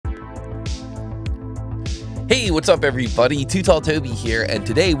Hey, what's up everybody? TooTallToby here, and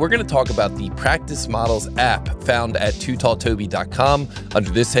today we're going to talk about the Practice Models app found at TooTallToby.com under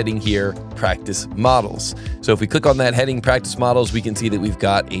this heading here, Practice Models. So if we click on that heading, Practice Models, we can see that we've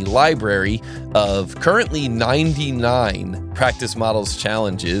got a library of currently 99 Practice Models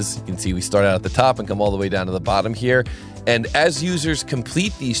challenges. You can see we start out at the top and come all the way down to the bottom here. And as users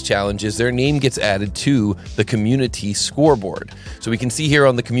complete these challenges, their name gets added to the Community Scoreboard. So we can see here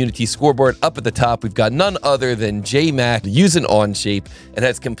on the Community Scoreboard up at the top, we've got none other than J-Mac using Onshape and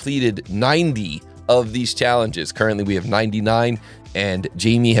has completed 90 of these challenges. Currently we have 99 and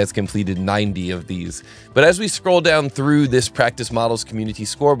Jamie has completed 90 of these. But as we scroll down through this Practice Models Community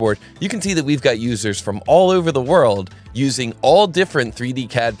Scoreboard, you can see that we've got users from all over the world using all different 3D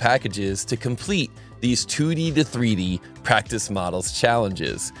CAD packages to complete these 2D to 3D Practice Models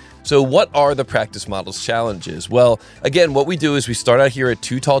challenges. So what are the Practice Models challenges? Well, again, what we do is we start out here at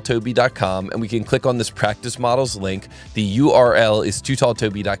TooTallToby.com and we can click on this Practice Models link. The URL is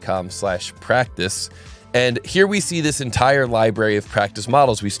TooTallToby.com/practice. And here we see this entire library of practice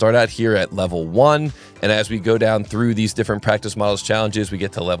models. We start out here at level 1, and as we go down through these different practice models challenges, we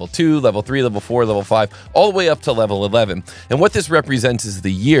get to level 2, level 3, level 4, level 5, all the way up to level 11. And what this represents is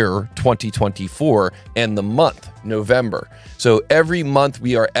the year 2024 and the month November. So every month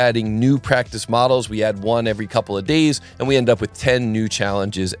we are adding new practice models. We add one every couple of days, and we end up with 10 new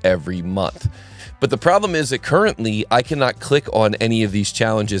challenges every month. But the problem is that currently I cannot click on any of these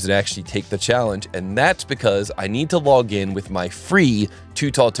challenges and actually take the challenge, and that's because I need to log in with my free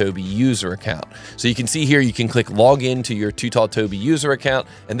TooTallToby user account. So you can see here, you can click log in to your TooTallToby user account,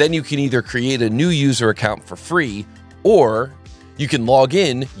 and then you can either create a new user account for free, or you can log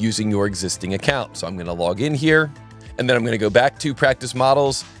in using your existing account. So I'm going to log in here, and then I'm going to go back to Practice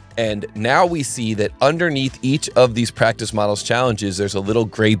Models. And now we see that underneath each of these Practice Models challenges, there's a little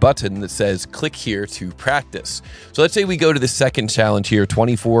gray button that says click here to practice. So let's say we go to the second challenge here,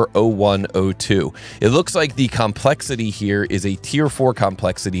 240102. It looks like the complexity here is a tier 4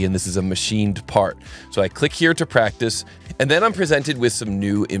 complexity, and this is a machined part. So I click here to practice, and then I'm presented with some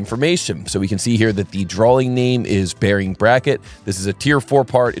new information. So we can see here that the drawing name is bearing bracket. This is a tier 4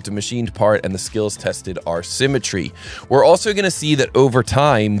 part, it's a machined part, and the skills tested are symmetry. We're also going to see that over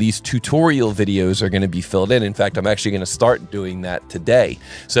time, these tutorial videos are going to be filled in. In fact, I'm actually going to start doing that today.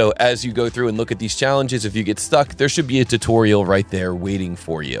 So as you go through and look at these challenges, if you get stuck, there should be a tutorial right there waiting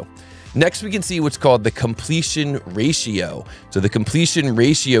for you. Next, we can see what's called the completion ratio. So the completion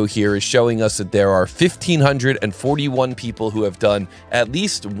ratio here is showing us that there are 1,541 people who have done at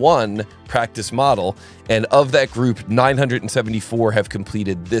least one practice model, and of that group, 974 have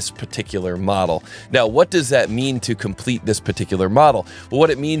completed this particular model. Now, what does that mean to complete this particular model? Well, what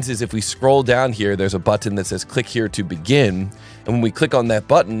it means is if we scroll down here, there's a button that says click here to begin. And when we click on that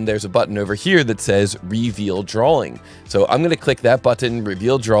button, there's a button over here that says reveal drawing. So I'm going to click that button,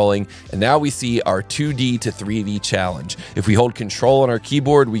 reveal drawing, and now we see our 2D to 3D challenge. If we hold control on our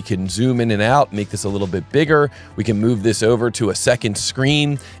keyboard, we can zoom in and out, make this a little bit bigger. We can move this over to a second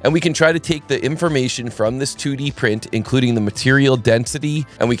screen, and we can try to take the information from this 2D print, including the material density,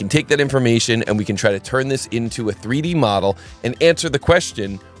 and we can take that information and we can try to turn this into a 3D model and answer the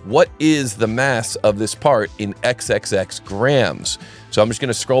question, what is the mass of this part in XXX grams? So I'm just going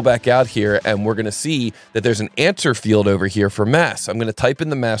to scroll back out here, and we're going to see that there's an answer field over here for mass. I'm going to type in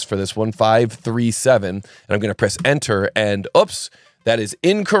the mass for this one, 537, and I'm going to press enter, and oops, that is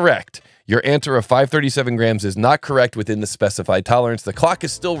incorrect. Your answer of 537 grams is not correct within the specified tolerance. The clock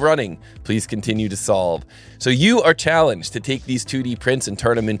is still running. Please continue to solve. So you are challenged to take these 2D prints and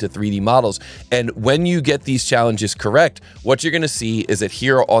turn them into 3D models. And when you get these challenges correct, what you're going to see is that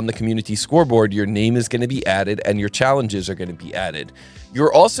here on the Community Scoreboard, your name is going to be added and your challenges are going to be added.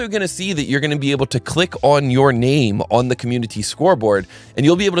 You're also going to see that you're going to be able to click on your name on the Community Scoreboard, and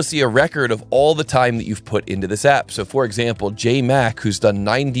you'll be able to see a record of all the time that you've put into this app. So for example, J-Mac, who's done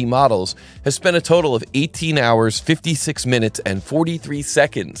 90 models, has spent a total of 18 hours, 56 minutes, and 43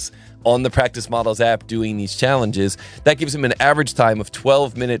 seconds on the Practice Models app doing these challenges. That gives him an average time of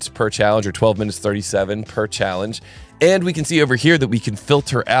 12 minutes per challenge, or 12 minutes 37 per challenge. And we can see over here that we can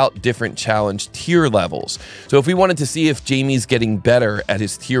filter out different challenge tier levels. So if we wanted to see if Jamie's getting better at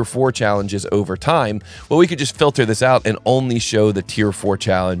his tier 4 challenges over time, well, we could just filter this out and only show the tier 4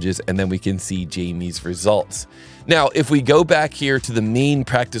 challenges, and then we can see Jamie's results. Now, if we go back here to the main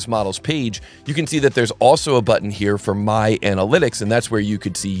practice models page, you can see that there's also a button here for My Analytics, and that's where you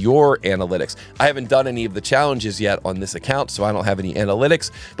could see your analytics. I haven't done any of the challenges yet on this account, so I don't have any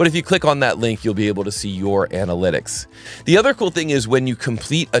analytics, but if you click on that link, you'll be able to see your analytics. The other cool thing is when you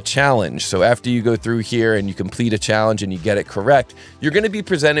complete a challenge, so after you go through here and you complete a challenge and you get it correct, you're going to be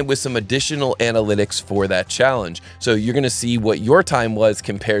presented with some additional analytics for that challenge. So you're going to see what your time was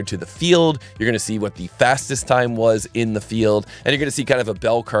compared to the field, you're going to see what the fastest time was in the field, and you're going to see kind of a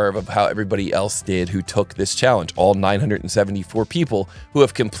bell curve of how everybody else did who took this challenge, all 974 people who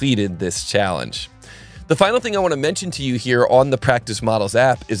have completed this challenge. The final thing I want to mention to you here on the Practice Models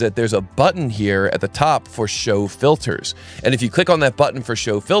app is that there's a button here at the top for Show Filters. And if you click on that button for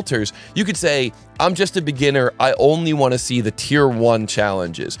Show Filters, you could say, I'm just a beginner. I only want to see the Tier 1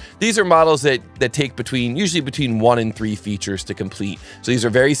 challenges. These are models that take usually between 1 and 3 features to complete. So these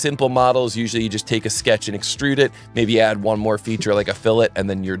are very simple models. Usually you just take a sketch and extrude it, maybe add one more feature like a fillet, and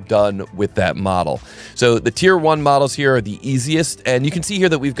then you're done with that model. So the Tier 1 models here are the easiest. And you can see here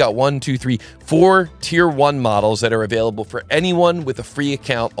that we've got 4 Tier 1 models that are available for anyone with a free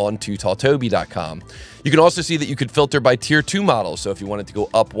account on TooTallToby.com. You can also see that you could filter by Tier 2 models. So if you wanted to go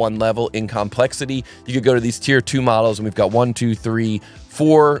up one level in complexity, you could go to these Tier 2 models, and we've got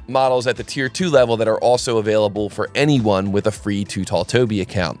 4 models at the Tier 2 level that are also available for anyone with a free TooTallToby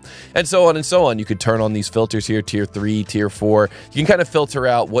account. And so on and so on. You could turn on these filters here, Tier 3, Tier 4. You can kind of filter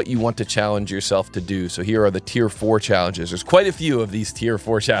out what you want to challenge yourself to do. So here are the Tier 4 challenges. There's quite a few of these Tier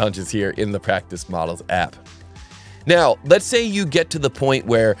 4 challenges here in the Practice Models app. Now, let's say you get to the point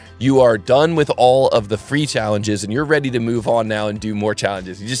where you are done with all of the free challenges and you're ready to move on now and do more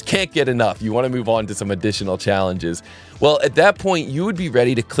challenges. You just can't get enough. You want to move on to some additional challenges. Well, at that point, you would be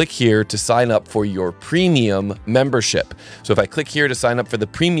ready to click here to sign up for your premium membership. So if I click here to sign up for the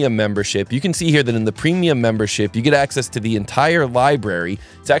premium membership, you can see here that in the premium membership, you get access to the entire library.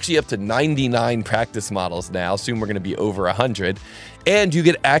 It's actually up to 99 practice models now. Soon we're going to be over 100. And you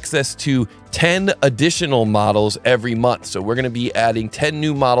get access to 10 additional models every month. So we're going to be adding 10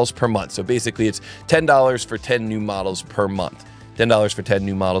 new models per month. So basically it's $10 for 10 new models per month. $10 for 10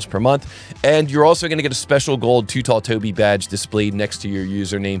 new models per month. And you're also going to get a special gold TooTallToby badge displayed next to your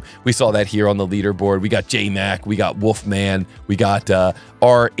username. We saw that here on the leaderboard. We got JMac, we got Wolfman, we got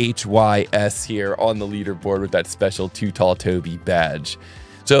RHYS here on the leaderboard with that special TooTallToby badge.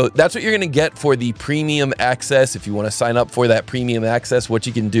 So that's what you're going to get for the premium access. If you want to sign up for that premium access, what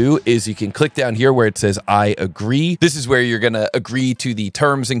you can do is you can click down here where it says I agree. This is where you're going to agree to the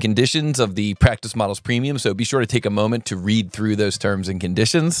terms and conditions of the Practice Models Premium. So be sure to take a moment to read through those terms and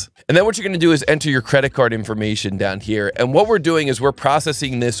conditions. And then what you're going to do is enter your credit card information down here. And what we're doing is we're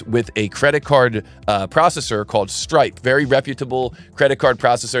processing this with a credit card processor called Stripe. Very reputable credit card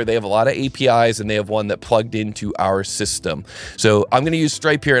processor. They have a lot of APIs and they have one that plugged into our system. So I'm going to use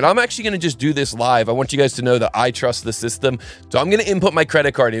Stripe here, and I'm actually going to just do this live. I want you guys to know that I trust the system. So I'm going to input my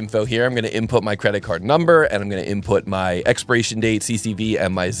credit card info here. I'm going to input my credit card number, and I'm going to input my expiration date, CCV,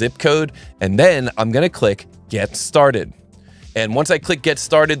 and my zip code. And then I'm going to click Get Started. And once I click Get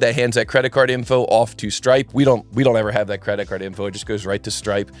Started, that hands that credit card info off to Stripe. We don't ever have that credit card info. It just goes right to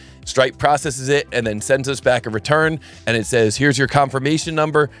Stripe. Stripe processes it and then sends us back a return. And it says, here's your confirmation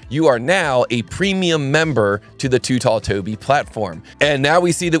number. You are now a premium member to the TooTallToby platform. And now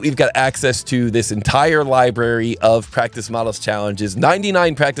we see that we've got access to this entire library of practice models challenges,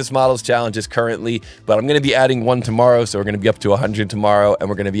 99 practice models challenges currently, but I'm going to be adding one tomorrow. So we're going to be up to 100 tomorrow, and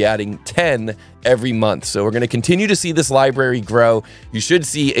we're going to be adding 10 every month. So we're going to continue to see this library grow. You should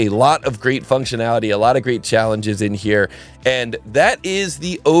see a lot of great functionality, a lot of great challenges in here. And that is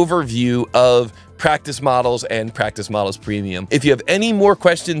the overview of Practice Models and Practice Models Premium. If you have any more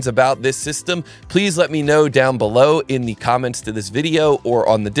questions about this system, please let me know down below in the comments to this video or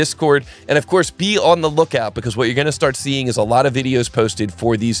on the Discord. And of course, be on the lookout, because what you're going to start seeing is a lot of videos posted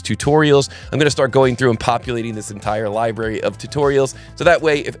for these tutorials. I'm going to start going through and populating this entire library of tutorials. So that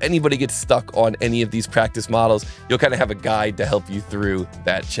way, if anybody gets stuck on any of these practice models, you'll kind of have a guide to help you through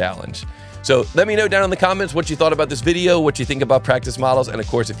that challenge. So let me know down in the comments what you thought about this video, what you think about practice models, and of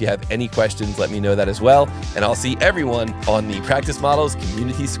course, if you have any questions, let me know that as well. And I'll see everyone on the Practice Models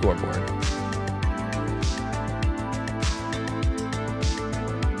Community Scoreboard.